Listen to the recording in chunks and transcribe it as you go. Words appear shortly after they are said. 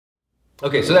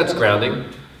Okay, so that's grounding,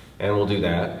 and we'll do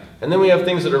that. And then we have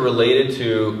things that are related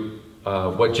to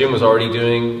what Jim was already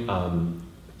doing.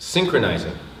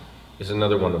 Synchronizing is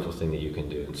another wonderful thing that you can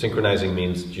do. And synchronizing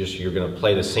means just you're going to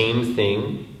play the same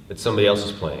thing that somebody else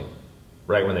is playing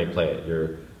right when they play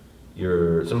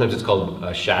it. Sometimes it's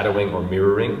called shadowing or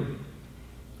mirroring,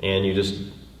 and you're just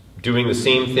doing the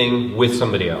same thing with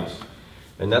somebody else.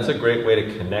 And that's a great way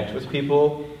to connect with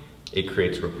people. It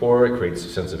creates rapport, it creates a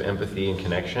sense of empathy and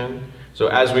connection. So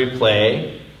as we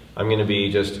play, I'm going to be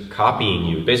just copying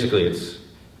you. Basically,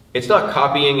 it's not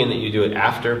copying in that you do it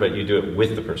after, but you do it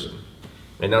with the person.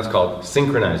 And that's called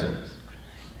synchronizing.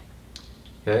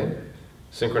 Okay?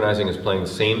 Synchronizing is playing the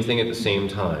same thing at the same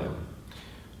time.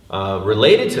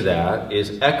 Related to that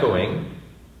is echoing,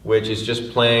 which is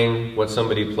just playing what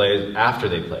somebody plays after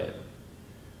they play it.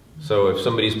 So if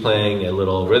somebody's playing a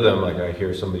little rhythm, like I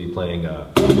hear somebody playing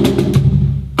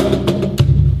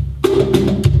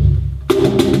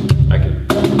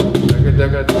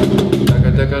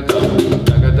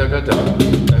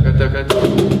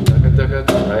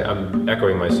right? I'm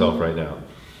echoing myself right now.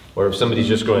 Or if somebody's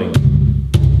just going,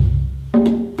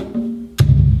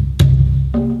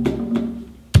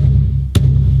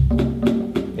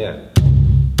 yeah.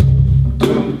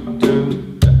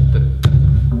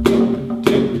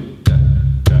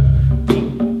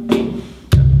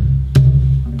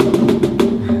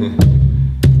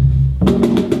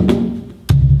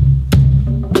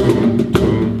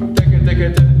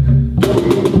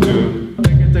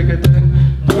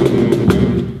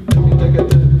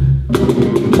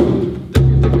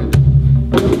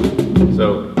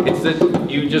 So it's that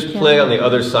you just play on the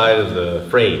other side of the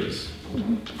phrase.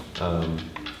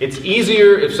 It's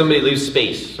easier if somebody leaves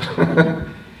space,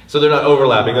 so they're not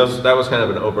overlapping. That was kind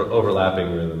of an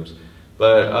overlapping rhythms.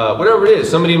 But whatever it is,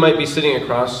 somebody might be sitting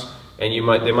across, and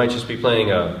they might just be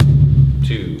playing a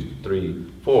 2,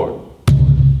 3, 4.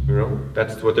 You know,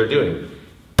 that's what they're doing.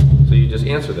 So you just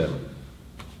answer them.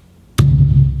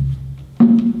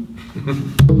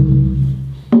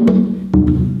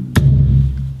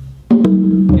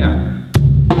 Yeah.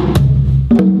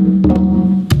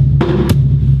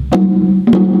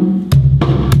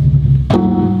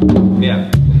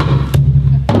 Yeah.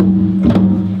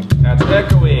 That's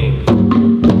echoing.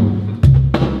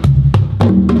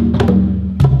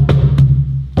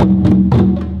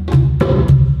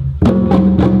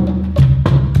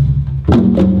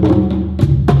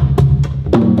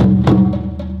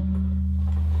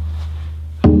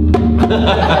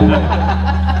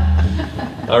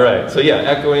 All right, so yeah,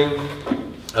 echoing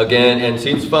again, and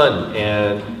see, it's fun,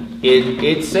 and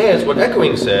it says, what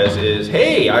echoing says is,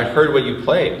 hey, I heard what you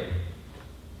played,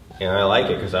 and I like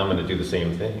it because I'm going to do the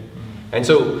same thing. And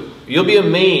so you'll be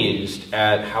amazed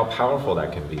at how powerful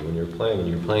that can be when you're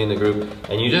playing the group,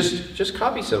 and you just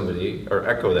copy somebody or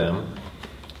echo them,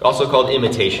 also called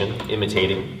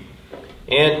imitating,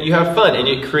 and you have fun, and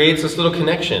it creates this little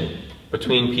connection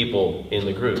between people in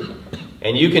the group.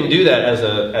 And you can do that as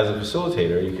a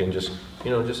facilitator. You can just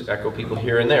echo people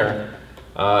here and there.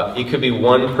 It could be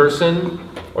one person,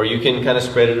 or you can kind of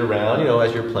spread it around.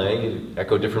 As you're playing, you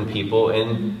echo different people,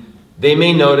 and they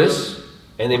may notice,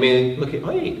 and they may look at,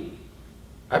 hey,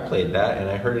 I played that, and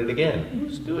I heard it again.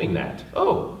 Who's doing that?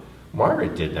 Oh,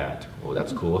 Margaret did that. Oh,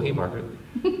 that's cool. Hey, Margaret,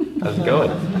 how's it going?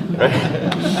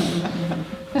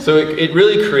 Right? So it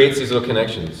really creates these little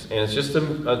connections, and it's just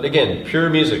again, pure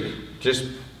music, just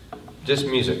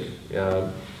music.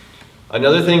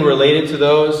 Another thing related to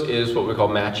those is what we call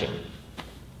matching.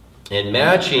 And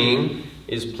matching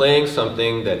is playing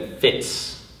something that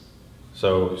fits.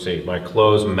 So, say, my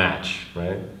clothes match,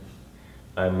 right?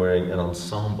 I'm wearing an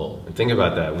ensemble. And think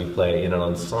about that. We play in an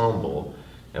ensemble,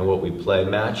 and what we play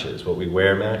matches. What we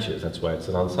wear matches. That's why it's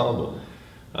an ensemble.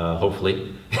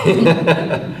 Hopefully.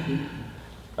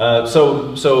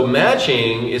 So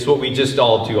matching is what we just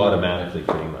all do automatically,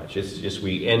 pretty much. It's just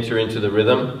we enter into the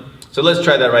rhythm. So let's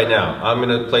try that right now. I'm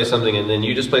going to play something, and then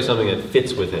you just play something that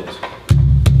fits with it.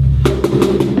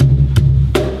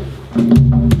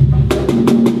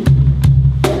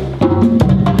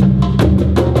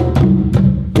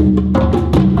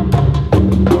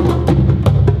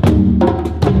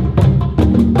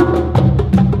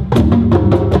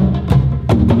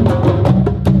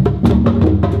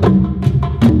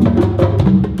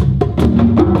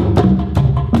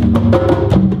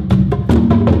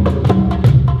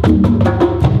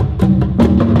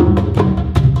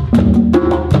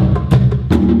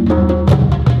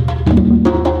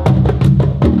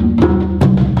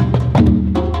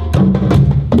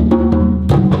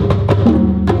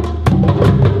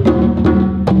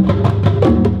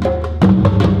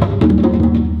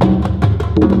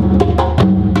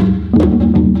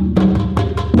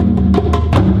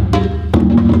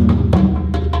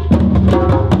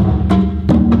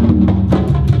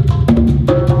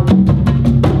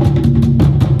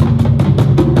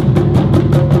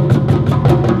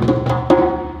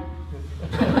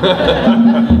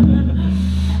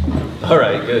 All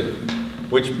right, good.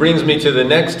 Which brings me to the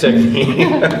next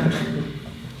technique,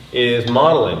 is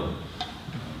modeling.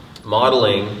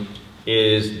 Modeling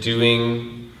is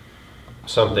doing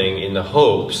something in the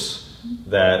hopes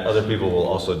that other people will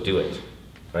also do it,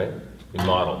 right? We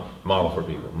model for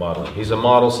people, modeling. He's a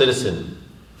model citizen.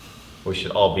 We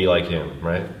should all be like him,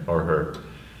 right? Or her.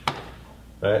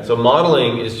 Right? So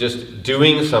modeling is just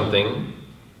doing something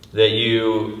that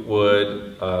you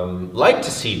would like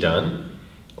to see done,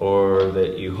 or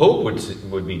that you hope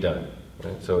would be done.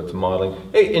 Right? So it's modeling.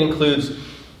 It includes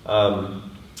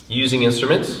using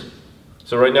instruments.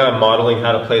 So right now I'm modeling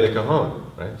how to play the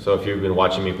cajon. Right? So if you've been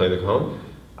watching me play the cajon,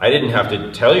 I didn't have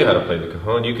to tell you how to play the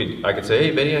cajon. I could say,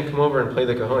 hey, Betty, come over and play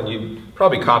the cajon. You'd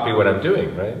probably copy what I'm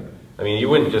doing, right? I mean, you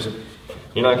wouldn't just,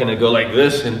 you're not going to go like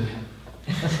this, and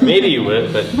maybe you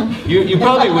would, but you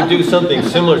probably would do something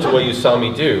similar to what you saw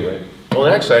me do, right? Well,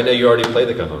 actually, I know you already play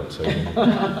the cajon, so.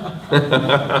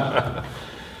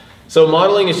 So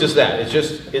modeling is just that.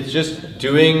 It's just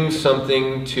doing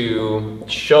something to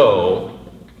show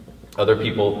other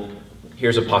people,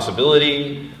 here's a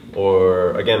possibility.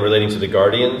 Or again, relating to the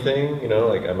guardian thing, you know,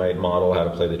 like I might model how to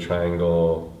play the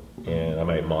triangle, and I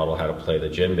might model how to play the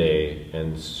djembe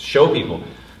and show people.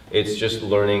 It's just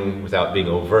learning without being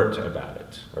overt about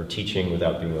it, or teaching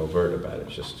without being overt about it.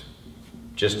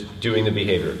 Just doing the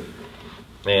behavior.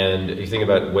 And you think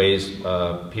about ways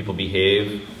people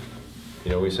behave.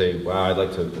 You know, we say, wow, I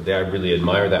really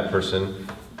admire that person.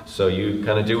 So you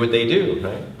kind of do what they do,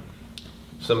 right?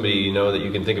 Somebody you know, that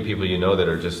you can think of people you know that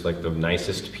are just like the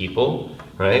nicest people,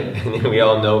 right? And we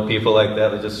all know people like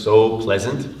that. They're just so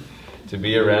pleasant to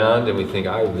be around, and we think,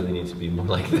 I really need to be more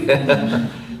like that.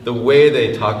 The way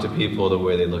they talk to people, the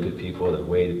way they look at people, the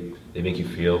way they make you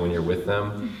feel when you're with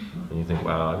them, and you think,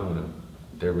 wow,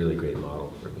 they're a really great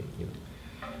model for me. You know?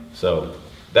 So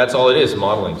that's all it is,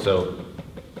 modeling. So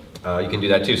you can do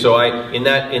that too. So in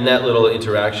that little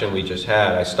interaction we just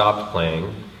had, I stopped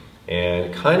playing. And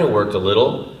it kind of worked a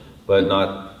little, but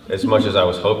not as much as I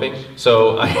was hoping.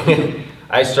 So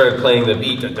I started playing the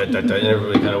beat, and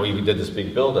everybody we did this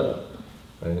big build-up.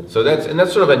 Right? So that's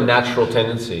sort of a natural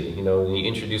tendency. You know, when you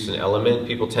introduce an element,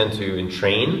 people tend to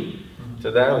entrain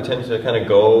to that. We tend to kind of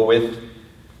go with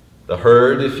the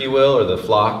herd, if you will, or the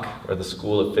flock, or the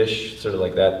school of fish, sort of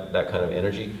like that kind of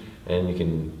energy, and you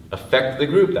can affect the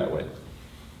group that way.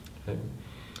 Okay?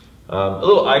 A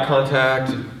little eye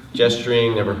contact.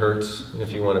 Gesturing never hurts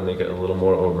if you want to make it a little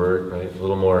more overt, right? A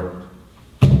little more.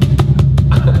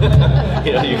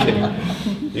 You know,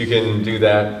 you can do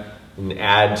that and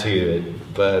add to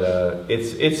it, but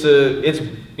it's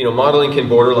you know, modeling can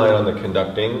borderline on the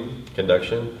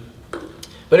conduction,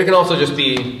 but it can also just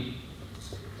be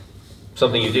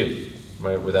something you do,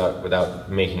 right?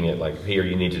 Without making it like, here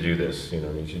you need to do this. You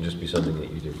know, it should just be something that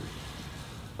you do.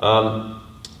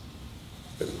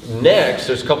 Next,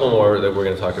 there's a couple more that we're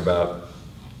going to talk about.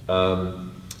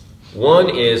 One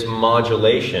is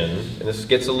modulation, and this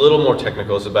gets a little more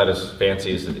technical. It's about as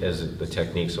fancy as the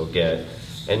techniques will get.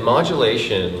 And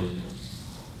modulation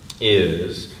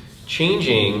is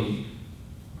changing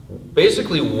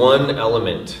basically one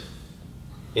element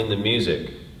in the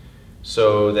music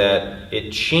so that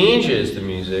it changes the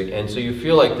music, and so you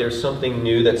feel like there's something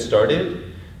new that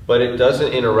started, but it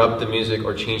doesn't interrupt the music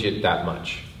or change it that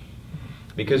much.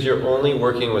 Because you're only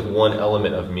working with one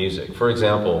element of music. For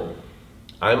example,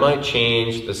 I might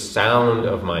change the sound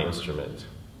of my instrument,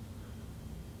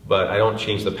 but I don't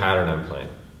change the pattern I'm playing.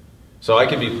 So I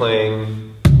could be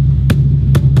playing,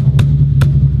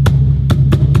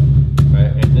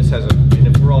 right? And this has and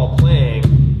if we're all playing,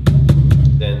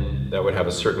 then that would have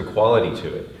a certain quality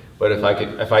to it. But if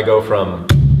I go from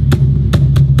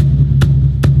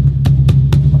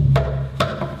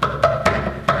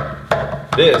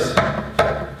this,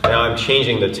 now I'm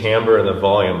changing the timbre and the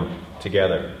volume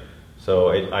together. So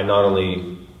I not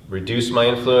only reduce my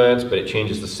influence, but it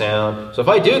changes the sound. So if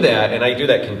I do that, and I do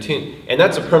that and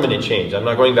that's a permanent change. I'm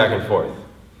not going back and forth.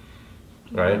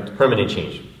 Right? Permanent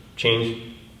change.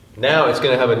 Now it's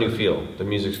going to have a new feel. The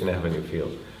music's going to have a new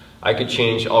feel. I could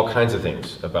change all kinds of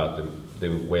things about the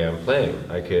way I'm playing.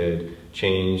 I could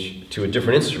change to a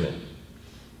different instrument.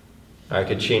 I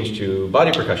could change to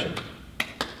body percussion.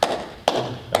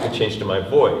 I could change to my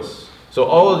voice. So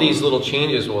all of these little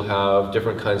changes will have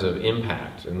different kinds of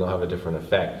impact, and they'll have a different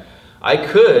effect. I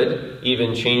could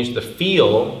even change the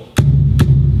feel .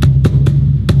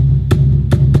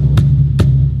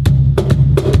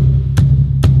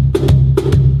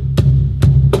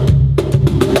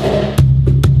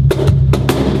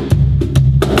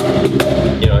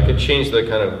 You know, I could change the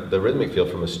kind of the rhythmic feel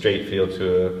from a straight feel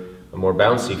to a more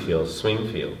bouncy feel,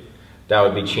 swing feel. That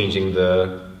would be changing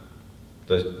the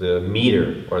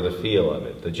meter or the feel of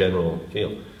it, the general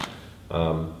feel.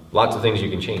 Lots of things you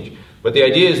can change. But the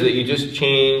idea is that you just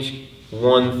change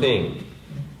one thing.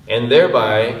 And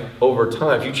thereby, over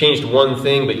time, if you changed one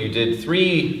thing but you did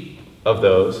 3 of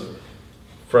those,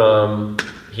 from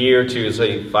here to,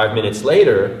 say, 5 minutes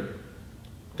later,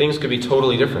 things could be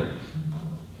totally different.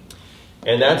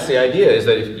 And that's the idea, is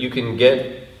that if you can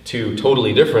get to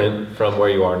totally different from where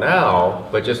you are now,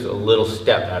 but just a little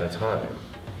step at a time.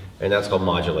 And that's called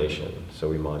modulation. So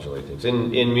we modulate things.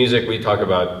 In music, we talk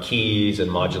about keys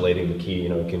and modulating the key. You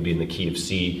know, it can be in the key of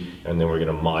C, and then we're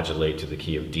going to modulate to the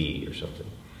key of D or something.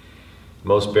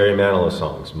 Most Barry Manilow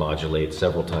songs modulate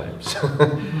several times.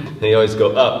 They always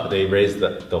go up. They raise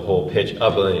the whole pitch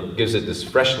up, and it gives it this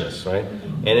freshness, right?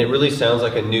 And it really sounds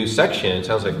like a new section. It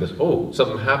sounds like this, oh,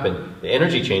 something happened. The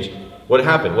energy changed. What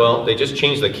happened? Well, they just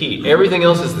changed the key. Everything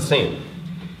else is the same,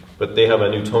 but they have a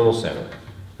new tonal center.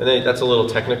 And then that's a little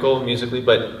technical musically,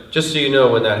 but just so you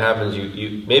know, when that happens,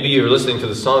 maybe you're listening to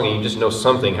the song and you just know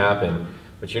something happened,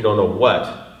 but you don't know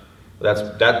what.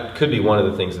 That could be one of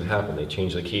the things that happen. They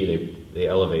change the key, they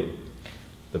elevate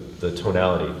the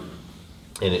tonality,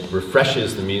 and it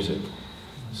refreshes the music.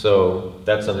 So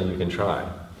that's something you can try.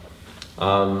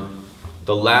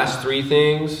 The last 3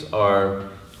 things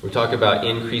are, we talk about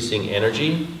increasing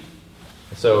energy.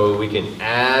 So we can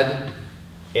add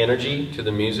energy to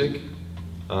the music,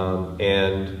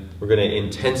 and we're going to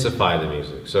intensify the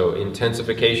music. So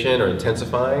intensification or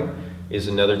intensifying is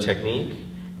another technique.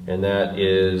 And that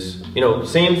is, you know,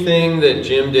 same thing that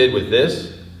Jim did with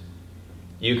this,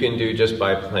 you can do just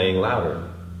by playing louder.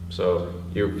 So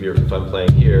if I'm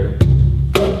playing here,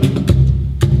 so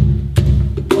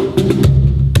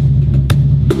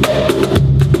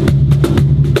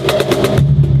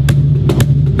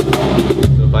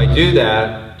if I do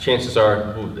that, chances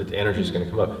are the energy is going to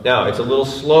come up. Now, it's a little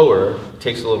slower, it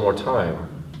takes a little more time.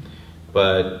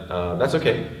 But that's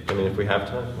okay. I mean, if we have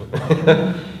time.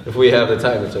 If we have the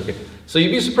time, it's okay. So you'd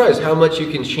be surprised how much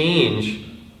you can change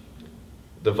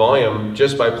the volume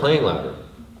just by playing louder.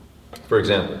 For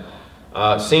example,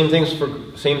 same thing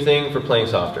for playing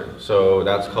softer. So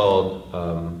that's called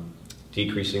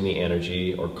decreasing the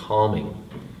energy or calming.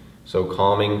 So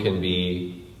calming can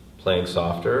be playing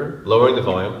softer, lowering the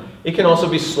volume. It can also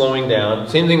be slowing down.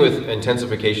 Same thing with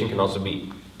intensification, can also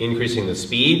be increasing the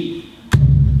speed.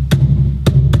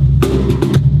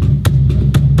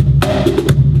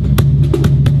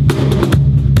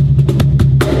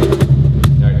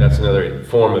 Another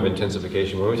form of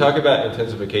intensification. When we talk about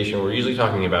intensification, we're usually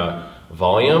talking about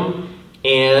volume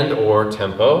and or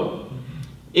tempo.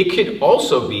 It could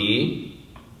also be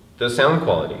the sound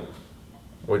quality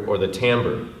or the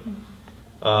timbre.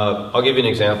 I'll give you an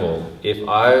example. If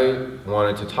I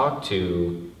wanted to talk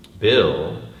to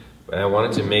Bill and I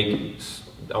wanted to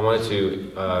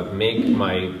make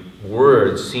my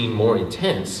words seem more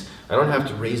intense, I don't have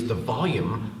to raise the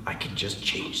volume. I could just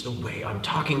change the way I'm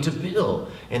talking to Bill,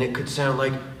 and it could sound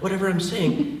like whatever I'm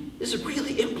saying is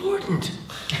really important,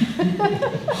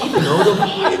 even though the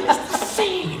volume is the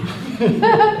same. Do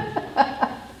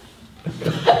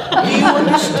you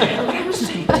understand what I'm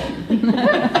saying to you?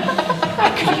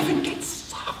 I could even get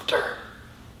softer,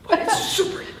 but it's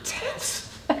super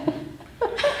intense.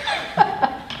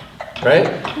 Right?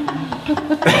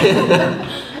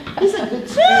 This is a good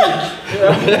speech.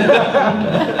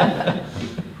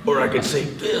 Or I could say,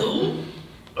 Bill,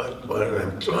 what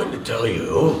I'm trying to tell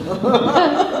you.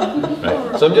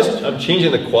 Right? So I'm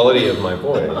changing the quality of my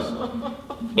voice,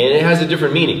 and it has a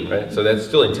different meaning, right? So that's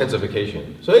still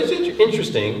intensification. So it's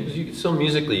interesting because you can still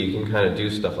musically you can kind of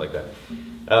do stuff like that.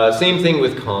 Same thing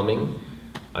with calming.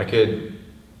 I could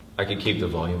keep the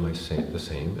volume the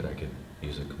same, but I could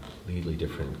use a completely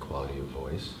different quality of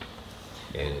voice.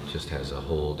 And it just has a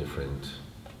whole different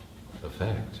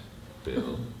effect,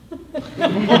 Bill. Good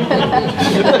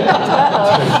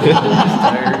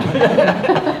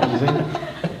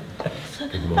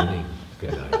morning,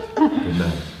 good night, good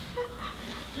night.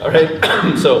 All right,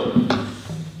 so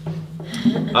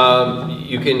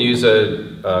you can use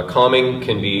calming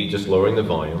can be just lowering the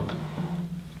volume.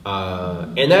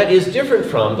 And that is different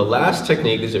from the last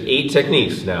technique. These are 8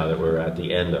 techniques now that we're at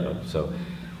the end of. So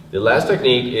the last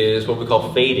technique is what we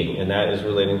call fading, and that is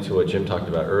relating to what Jim talked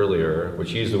about earlier,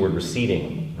 which used the word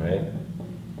receding, right?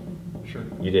 Sure.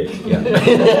 You did,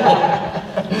 yeah.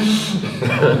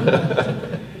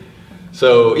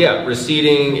 So yeah,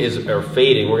 receding or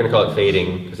fading, we're going to call it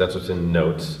fading because that's what's in the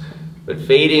notes. But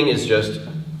fading is just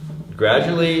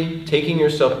gradually taking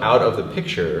yourself out of the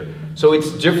picture. So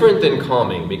it's different than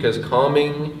calming, because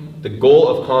calming, the goal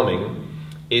of calming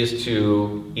is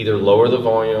to either lower the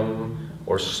volume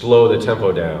or slow the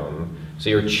tempo down. So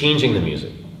you're changing the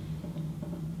music.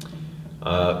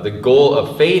 The goal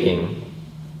of fading,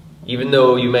 even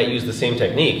though you might use the same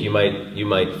technique, you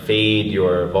might fade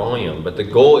your volume, but the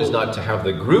goal is not to have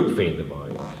the group fade the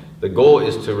volume. The goal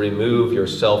is to remove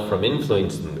yourself from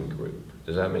influencing the group.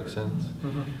 Does that make sense?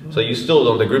 Mm-hmm. So you still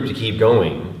want the group to keep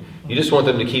going. You just want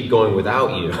them to keep going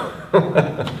without you.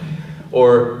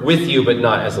 Or with you, but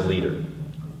not as a leader.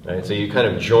 Right? So you're kind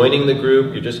of joining the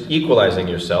group, you're just equalizing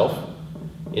yourself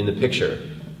in the picture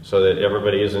so that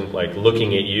everybody isn't like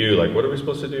looking at you like, what are we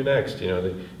supposed to do next? You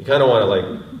know, you kind of want to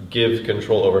like give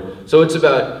control over. So it's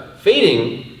about,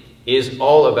 fading is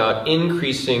all about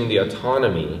increasing the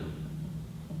autonomy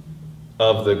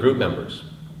of the group members.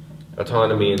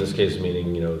 Autonomy in this case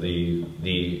meaning, you know,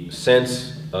 the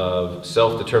sense of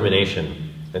self-determination.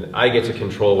 And I get to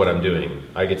control what I'm doing.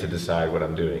 I get to decide what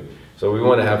I'm doing. So we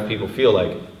want to have people feel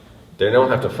like they don't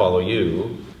have to follow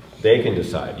you. They can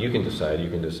decide. You can decide. You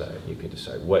can decide. You can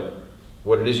decide what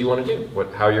it is you want to do.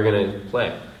 How you're going to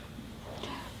play.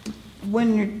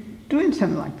 When you're doing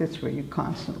something like this, where you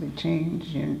constantly change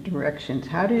your directions,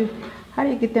 how do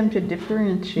you get them to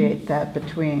differentiate that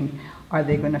between, are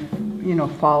they going to, you know,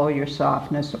 follow your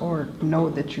softness or know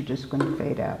that you're just going to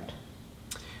fade out?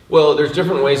 Well, there's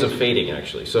different ways of fading,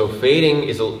 actually. So fading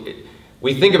is,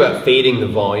 we think about fading the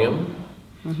volume,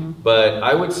 but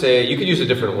I would say, you could use a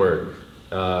different word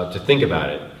to think about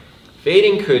it.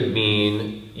 Fading could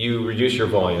mean you reduce your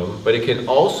volume, but it can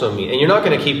also mean, and you're not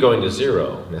going to keep going to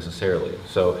zero necessarily.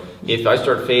 So if I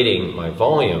start fading my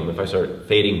volume, if I start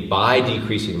fading by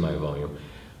decreasing my volume,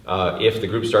 if the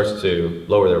group starts to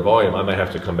lower their volume, I might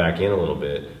have to come back in a little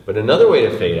bit. But another way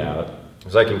to fade out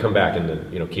is I can come back and then,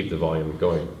 you know, keep the volume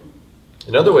going.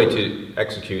 Another way to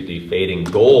execute the fading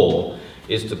goal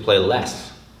is to play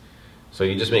less. So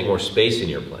you just make more space in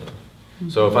your playing.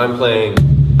 So if I'm playing,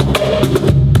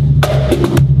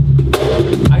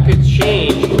 I could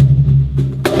change.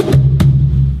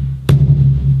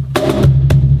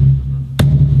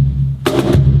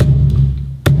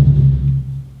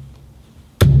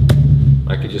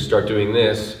 I could just start doing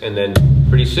this, and then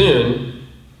pretty soon,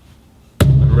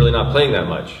 I'm really not playing that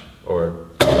much. Or,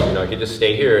 you know, I could just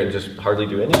stay here and just hardly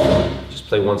do anything. Just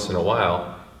play once in a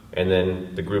while, and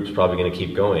then the group's probably going to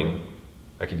keep going.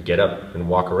 I could get up and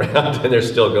walk around, and they're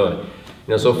still going. You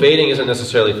know, so fading isn't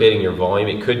necessarily fading your volume.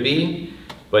 It could be,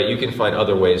 but you can find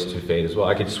other ways to fade as well.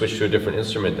 I could switch to a different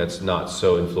instrument that's not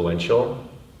so influential.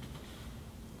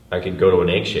 I could go to an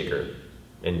egg shaker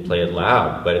and play it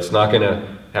loud, but it's not going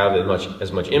to have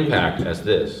as much impact as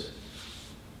this.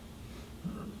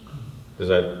 Does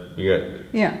that,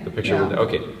 you got the picture? Yeah.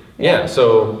 Okay. Yeah,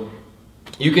 so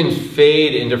you can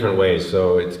fade in different ways.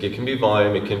 So it can be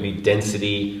volume, it can be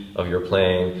density of your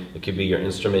playing, it could be your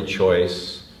instrument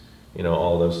choice, you know,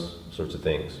 all those sorts of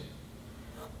things.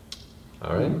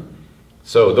 All right.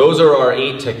 So those are our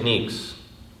 8 techniques.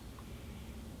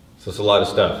 So it's a lot of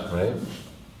stuff, right?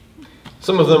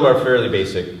 Some of them are fairly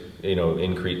basic, you know,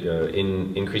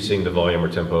 increasing the volume or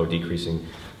tempo, decreasing.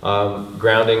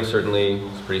 Grounding certainly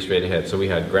is pretty straight ahead. So we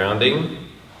had grounding,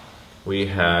 we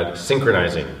had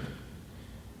synchronizing,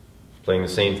 playing the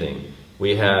same thing.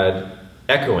 We had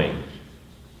echoing,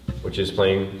 which is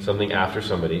playing something after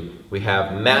somebody. We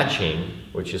have matching,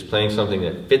 which is playing something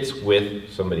that fits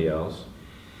with somebody else.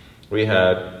 We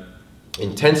had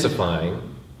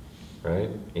intensifying, right?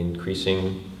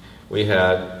 Increasing. We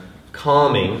had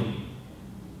calming,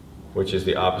 which is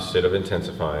the opposite of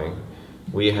intensifying.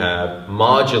 We have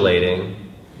modulating,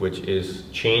 which is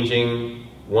changing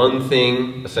one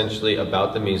thing essentially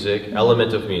about the music,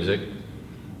 element of music,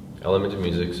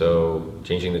 so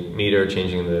changing the meter,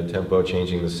 changing the tempo,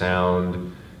 changing the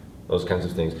sound, those kinds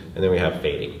of things. And then we have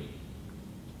fading.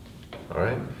 All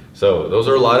right? So those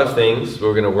are a lot of things.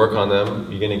 We're going to work on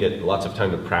them. You're going to get lots of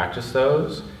time to practice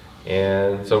those.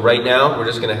 And so right now, we're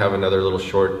just going to have another little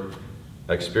short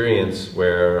experience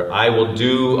where I will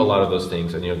do a lot of those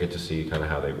things and you'll get to see kind of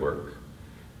how they work.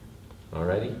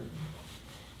 Alrighty?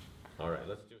 All right,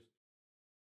 let's